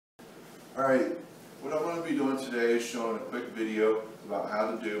Alright, what I'm going to be doing today is showing a quick video about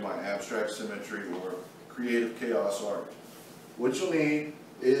how to do my abstract symmetry or creative chaos art. What you'll need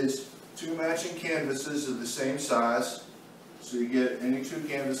is two matching canvases of the same size. So you get any two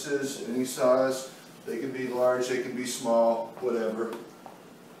canvases, any size. They can be large, they can be small, whatever.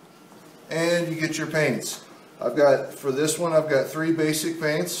 And you get your paints. For this one, I've got three basic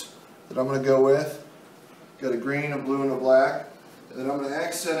paints that I'm going to go with. Got a green, a blue, and a black. And then I'm going to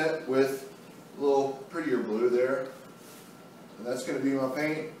accent it with a little prettier blue there. And that's going to be my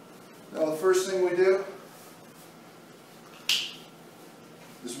paint. Now the first thing we do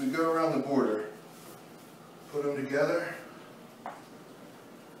is we go around the border. Put them together.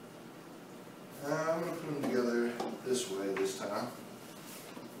 I'm going to put them together this way this time.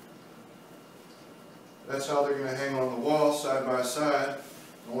 That's how they're going to hang on the wall side by side.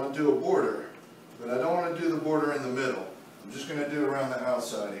 I want to do a border, but I don't want to do the border in the middle. I'm just going to do it around the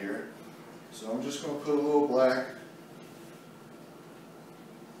outside here. So I'm just going to put a little black.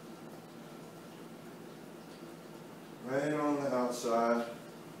 Right on the outside.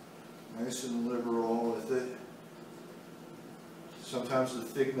 Nice and liberal with it. Sometimes the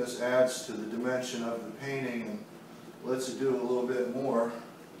thickness adds to the dimension of the painting and lets it do a little bit more.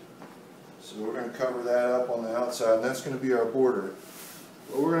 So we're going to cover that up on the outside, and that's going to be our border.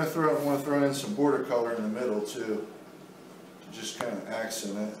 But we're going to want to throw in some border color in the middle too, to just kind of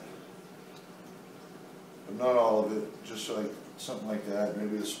accent it. But not all of it, just like something like that,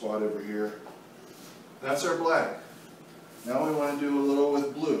 maybe a spot over here. That's our black. Now we want to do a little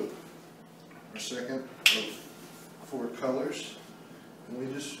with blue. Our second of four colors. And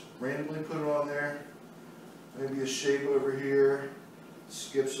we just randomly put it on there. Maybe a shape over here.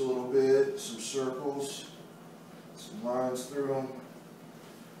 Skips a little bit, some circles, some lines through them.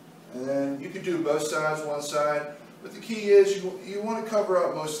 And then you could do both sides, one side. But the key is you want to cover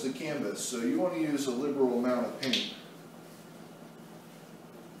up most of the canvas. So you want to use a liberal amount of paint.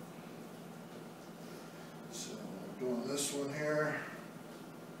 So I'm doing this one here.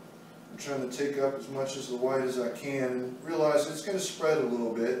 I'm trying to take up as much of the white as I can and realize it's going to spread a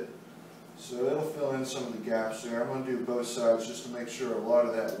little bit. So it'll fill in some of the gaps there. I'm going to do both sides just to make sure a lot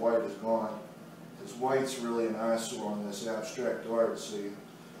of that white is gone. Because white's really an eyesore on this abstract art, so you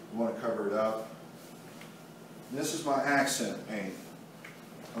want to cover it up. And this is my accent paint.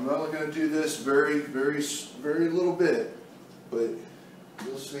 I'm only going to do this very little bit, but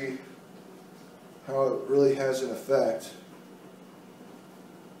you'll see how it really has an effect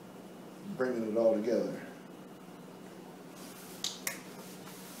bringing it all together.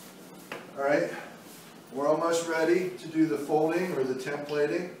 Alright, we're almost ready to do the folding or the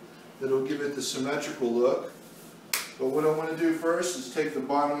templating that'll give it the symmetrical look. But what I want to do first is take the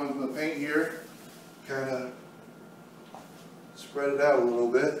bottom of the paint here, kind of spread it out a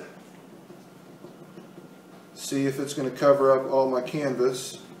little bit, see if it's going to cover up all my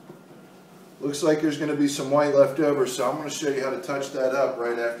canvas. Looks like there's going to be some white left over, so I'm going to show you how to touch that up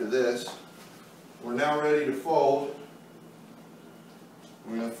right after this. We're now ready to fold.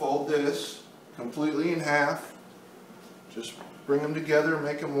 We're going to fold this completely in half. Just bring them together,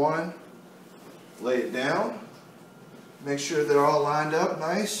 make them one. Lay it down. Make sure they're all lined up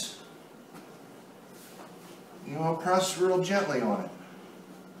nice. You want to press real gently on it.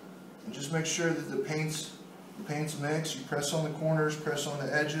 And just make sure that the paints mix. You press on the corners, press on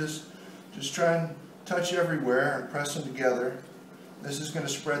the edges. Just try and touch everywhere and press them together. This is going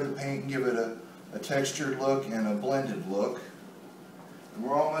to spread the paint and give it a textured look and a blended look. And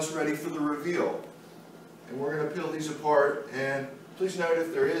we're almost ready for the reveal. And we're going to peel these apart, and please note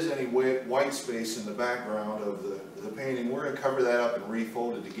if there is any white space in the background of the painting, we're going to cover that up and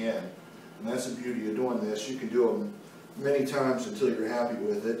refold it again. And that's the beauty of doing this. You can do them many times until you're happy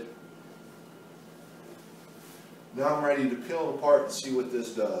with it. Now I'm ready to peel them apart and see what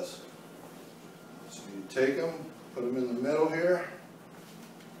this does. So you take them, put them in the middle here,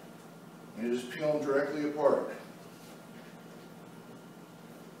 and you just peel them directly apart.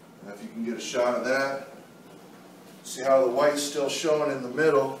 Now if you can get a shot of that, see how the white's still showing in the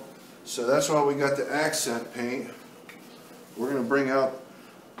middle. So that's why we got the accent paint. We're going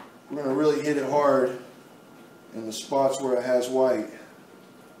to really hit it hard in the spots where it has white.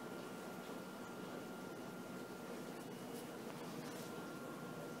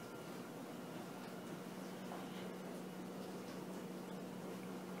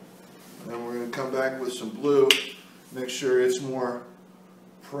 And then we're going to come back with some blue, make sure it's more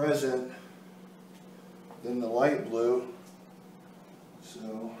present than the light blue.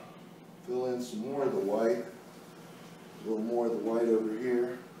 So fill in some more of the white, a little more of the white over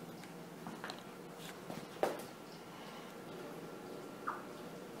here.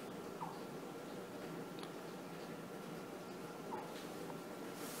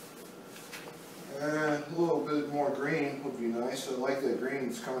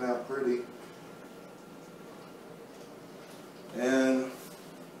 It's coming out pretty. And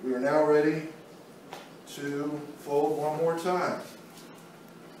we are now ready to fold one more time.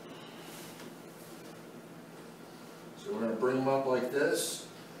 So we're going to bring them up like this,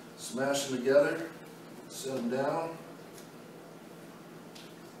 smash them together, set them down.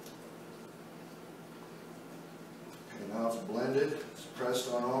 Okay, now it's blended. It's pressed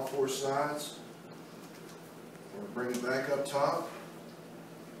on all four sides. We're going to bring it back up top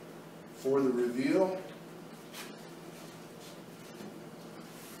for the reveal.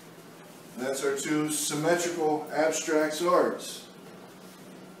 And that's our two symmetrical abstract arts.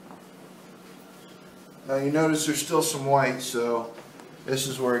 Now you notice there's still some white, so this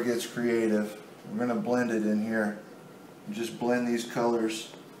is where it gets creative. We're going to blend it in here. And just blend these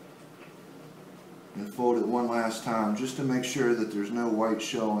colors and fold it one last time just to make sure that there's no white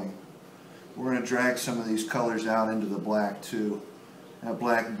showing. We're going to drag some of these colors out into the black too. That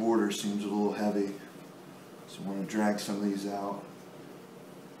black border seems a little heavy, so we're going to drag some of these out.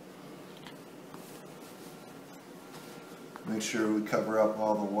 Make sure we cover up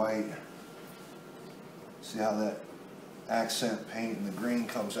all the white. See how that accent paint and the green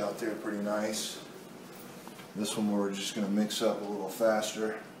comes out there pretty nice. This one we're just going to mix up a little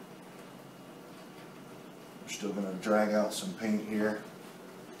faster. We're still going to drag out some paint here.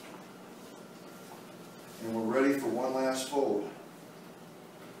 And we're ready for one last fold.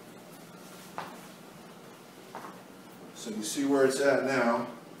 So you see where it's at now.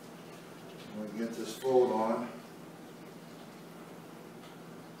 I'm going to get this fold on.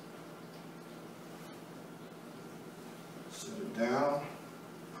 Set it down,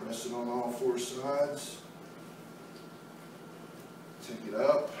 press it on all four sides, take it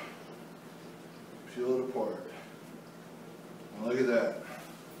up, peel it apart. Now look at that.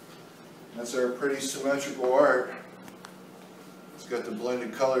 That's our pretty symmetrical art. It's got the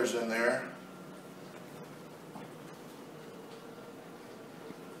blended colors in there.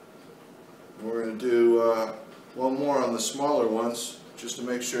 We're going to do one more on the smaller ones just to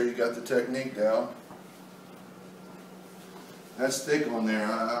make sure you got the technique down. That's thick on there.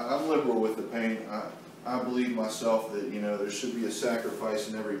 I'm liberal with the paint. I believe myself that, you know, there should be a sacrifice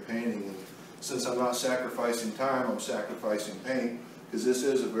in every painting. And since I'm not sacrificing time, I'm sacrificing paint, because this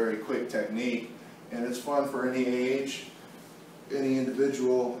is a very quick technique and it's fun for any age. Any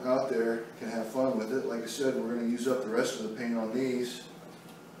individual out there can have fun with it. Like I said, we're going to use up the rest of the paint on these.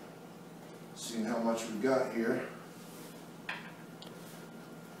 Seeing how much we've got here.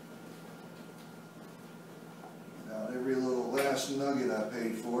 Every little last nugget I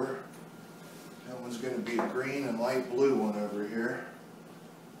paid for. That one's going to be a green and light blue one over here.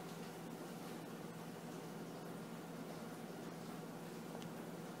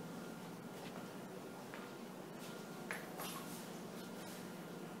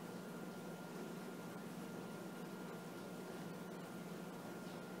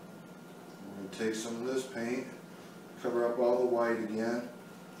 I'm going to take some of this paint, cover up all the white again.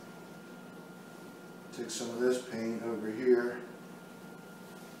 Take some of this paint over here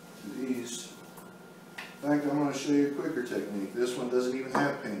to these. In fact, I'm going to show you a quicker technique. This one doesn't even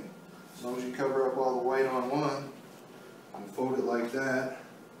have paint. As long as you cover up all the white on one and fold it like that,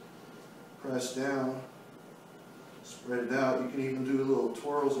 press down, spread it out. You can even do little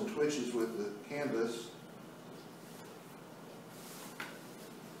twirls and twitches with the canvas.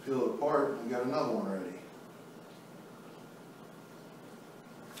 Peel it apart, and you got another one ready.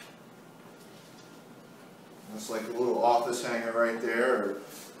 It's like a little office hanger right there, or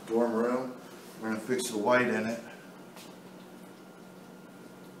dorm room. We're going to fix the white in it.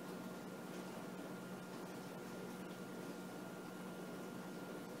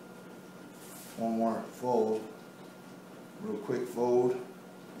 One more fold, real quick fold,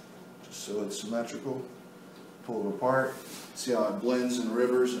 just so it's symmetrical. Pull it apart. See how it blends in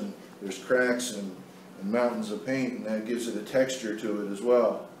rivers, and there's cracks and mountains of paint, and that gives it a texture to it as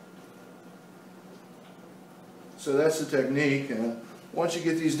well. So that's the technique, and once you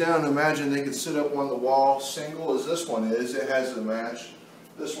get these down, imagine they could sit up on the wall single as this one is. It has a match.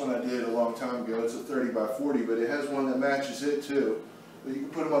 This one I did a long time ago. It's a 30 by 40, but it has one that matches it too. But you can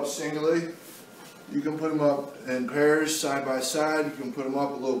put them up singly. You can put them up in pairs, side by side. You can put them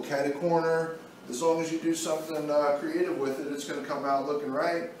up a little catty corner. As long as you do something creative with it, it's going to come out looking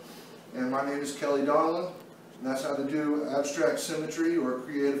right. And my name is Kelly Donlin, and that's how to do abstract symmetry or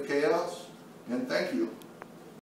creative chaos. And thank you.